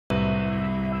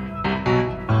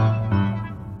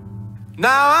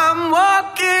Now I'm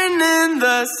walking in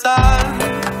the sun.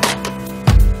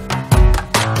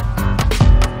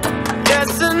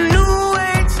 Yes, a new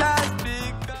age has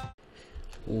begun.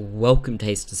 Welcome to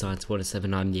AEST Science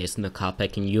 107. I'm the AEST in the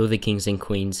Carpack and you're the kings and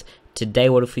queens. Today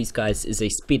what for these guys is a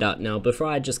speed art. Now before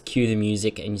I just cue the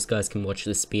music and you guys can watch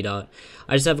the speed art,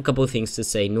 I just have a couple of things to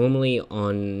say. Normally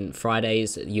on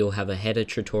Fridays you'll have a header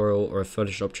tutorial or a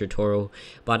Photoshop tutorial,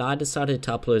 but I decided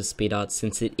to upload a speed art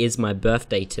since it is my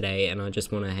birthday today and I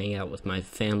just want to hang out with my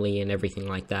family and everything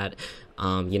like that.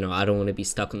 You know, I don't want to be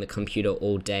stuck on the computer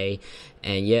all day,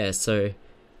 and yeah, so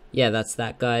yeah, that's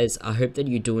that, guys. I hope that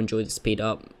you do enjoy the speed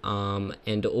up,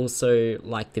 and also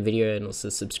like the video and also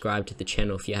subscribe to the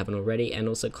channel if you haven't already, and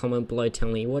also comment below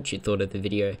telling me what you thought of the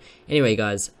video. Anyway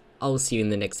guys, I'll see you in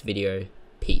the next video.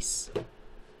 Peace.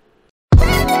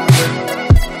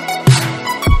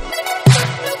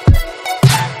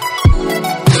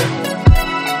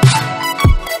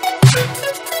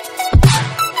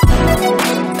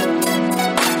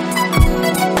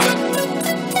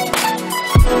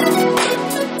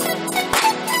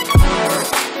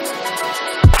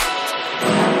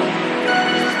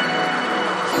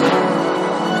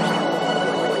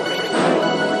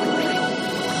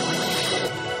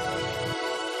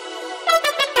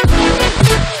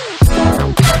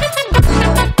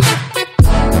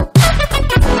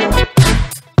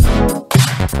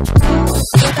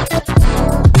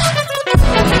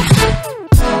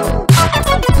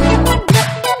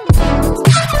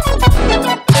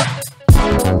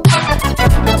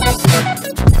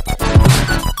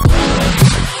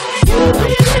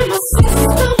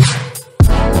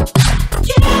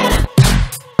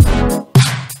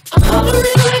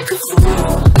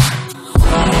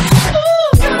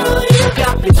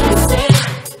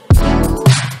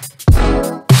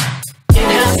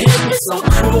 So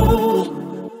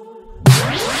cruel.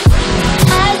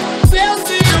 I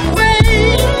felt it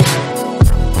away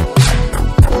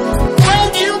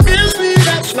when you kissed me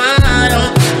that smile.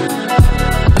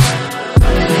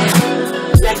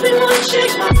 Makes me wanna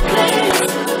change my place.